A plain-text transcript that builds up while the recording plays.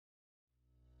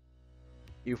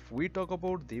If we talk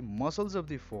about the muscles of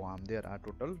the forearm, there are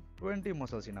total 20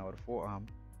 muscles in our forearm,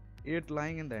 8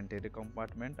 lying in the anterior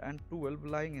compartment and 12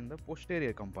 lying in the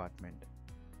posterior compartment.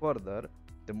 Further,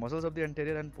 the muscles of the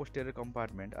anterior and posterior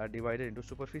compartment are divided into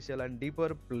superficial and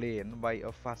deeper plane by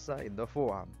a fascia in the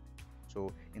forearm.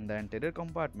 So, in the anterior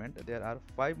compartment, there are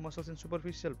 5 muscles in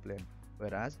superficial plane,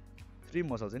 whereas 3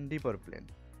 muscles in deeper plane.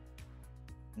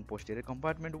 In posterior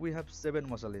compartment, we have 7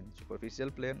 muscles in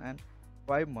superficial plane and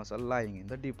 5 muscles lying in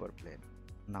the deeper plane.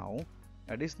 Now,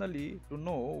 additionally, to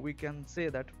know, we can say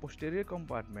that posterior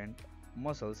compartment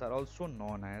muscles are also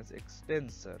known as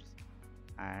extensors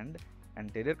and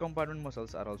anterior compartment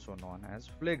muscles are also known as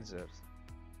flexors.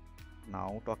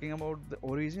 Now, talking about the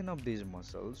origin of these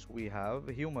muscles, we have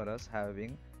humerus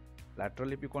having lateral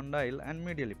epicondyle and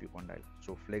medial epicondyle.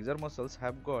 So, flexor muscles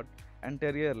have got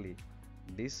anteriorly.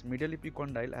 This medial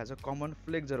epicondyle has a common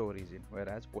flexor origin,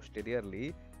 whereas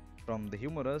posteriorly from the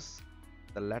humerus,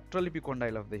 the lateral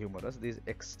epicondyle of the humerus, these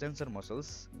extensor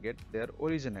muscles get their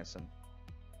origination.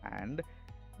 And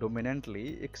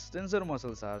dominantly, extensor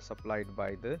muscles are supplied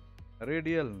by the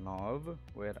radial nerve,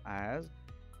 whereas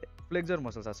flexor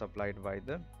muscles are supplied by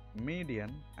the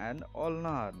median and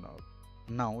ulnar nerve.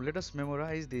 Now let us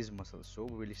memorize these muscles. So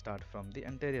we will start from the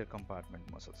anterior compartment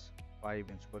muscles. 5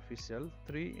 in superficial,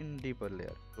 3 in deeper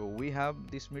layer. So we have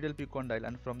this medial epicondyle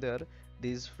and from there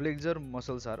these flexor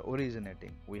muscles are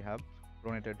originating. We have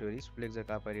pronator teres, flexor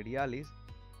carpi radialis,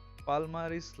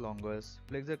 palmaris longus,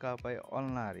 flexor carpi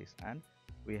ulnaris, and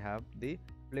we have the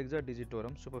flexor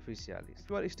digitorum superficialis. If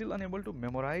you are still unable to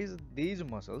memorize these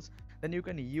muscles, then you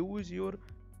can use your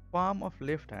palm of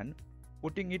left hand,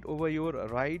 putting it over your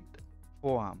right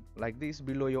forearm like this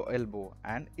below your elbow,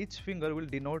 and each finger will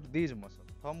denote these muscles.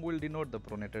 Thumb will denote the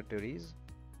pronator teres,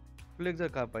 flexor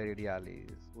carpi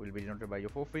radialis will be denoted by your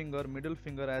forefinger, middle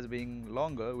finger as being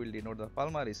longer will denote the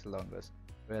palmaris longus,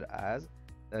 whereas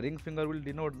the ring finger will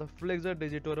denote the flexor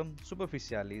digitorum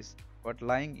superficialis, but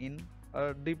lying in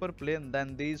a deeper plane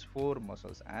than these 4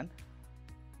 muscles, and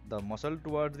the muscle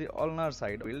towards the ulnar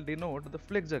side will denote the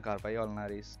flexor carpi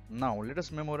ulnaris. Now let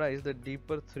us memorize the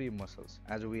deeper 3 muscles.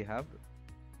 As we have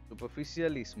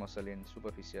superficialis muscle in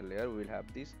superficial layer, we will have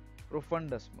this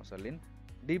profundus muscle in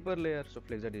deeper layer, so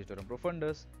flexor digitorum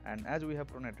profundus, and as we have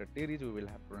pronator teres, we will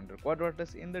have pronator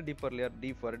quadratus in the deeper layer,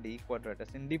 D for D, quadratus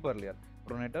in deeper layer,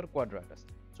 pronator quadratus.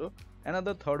 So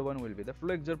another third one will be the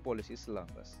flexor pollicis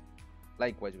longus.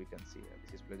 Likewise, we can see here,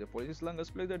 this is flexor pollicis longus,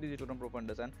 flexor digitorum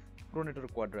profundus, and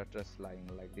pronator quadratus lying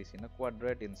like this in a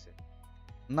quadrate in shape.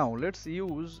 Now let's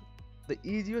use the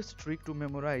easiest trick to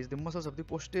memorize the muscles of the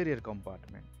posterior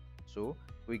compartment. So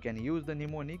we can use the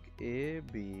mnemonic A,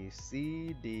 B,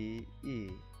 C, D, E.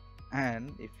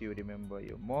 And if you remember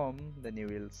your mom, then you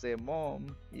will say,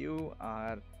 Mom, you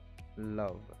are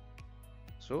love.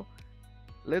 So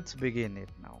let's begin it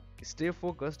now. Stay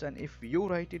focused, and if you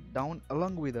write it down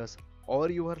along with us, or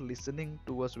you are listening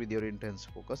to us with your intense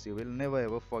focus, you will never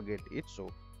ever forget it.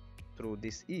 So through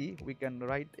this E, we can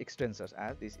write extensors,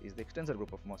 as this is the extensor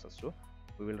group of muscles. So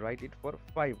we will write it for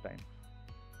 5 times.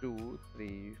 2,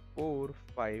 3, 4,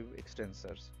 5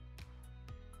 extensors.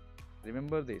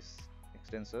 Remember this,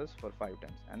 extensors for 5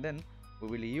 times. And then we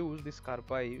will use this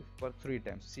carpi for 3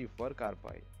 times. C for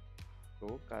carpi.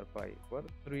 So carpi for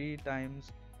 3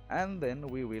 times. And then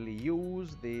we will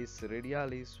use this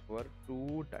radialis for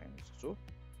 2 times. So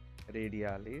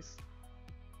radialis,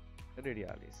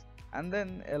 radialis. And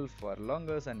then L for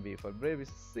longus and B for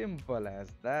brevis. Simple as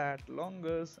that,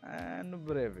 longus and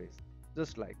brevis,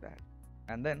 just like that.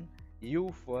 And then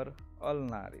U for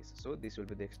ulnaris. So this will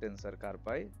be the extensor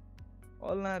carpi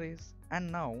ulnaris.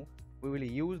 And now we will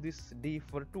use this D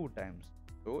for 2 times.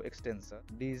 So extensor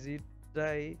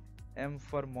digiti, M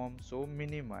for mom, so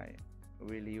minimi,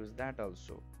 we will use that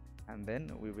also. And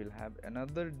then we will have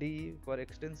another D for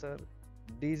extensor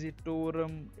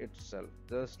digitorum itself,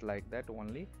 just like that,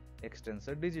 only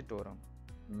extensor digitorum.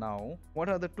 Now what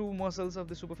are the 2 muscles of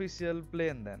the superficial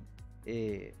plane then?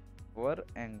 A for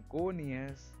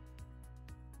anconius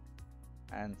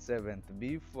and 7th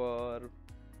B for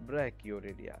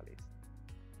brachioradialis.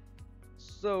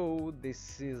 So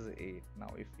this is it. Now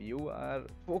if you are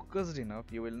focused enough,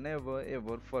 you will never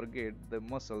ever forget the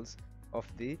muscles of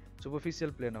the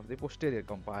superficial plane of the posterior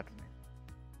compartment.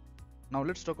 Now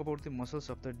let's talk about the muscles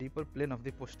of the deeper plane of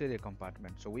the posterior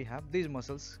compartment. So we have these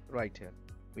muscles right here.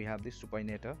 We have the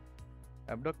supinator,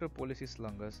 abductor pollicis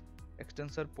longus,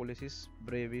 extensor pollicis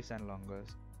brevis and longus,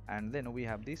 and then we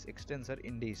have this extensor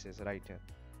indicis right here.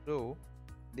 So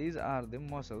these are the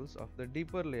muscles of the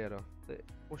deeper layer of the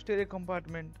posterior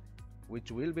compartment, which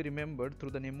will be remembered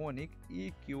through the mnemonic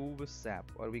E cube sap,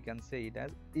 or we can say it as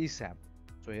E sap.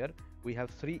 So here we have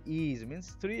three E's,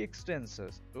 means three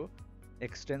extensors. So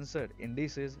extensor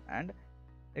indicis and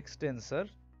extensor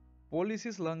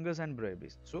pollicis longus and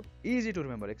brevis. So easy to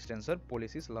remember, extensor,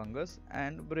 pollicis longus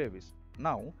and brevis.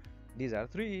 Now these are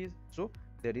three E's. So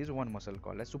there is one muscle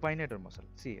called as supinator muscle,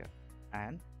 see here,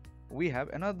 and we have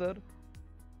another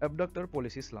abductor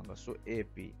pollicis longus, so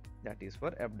AP, that is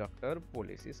for abductor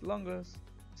pollicis longus.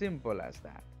 Simple as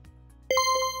that.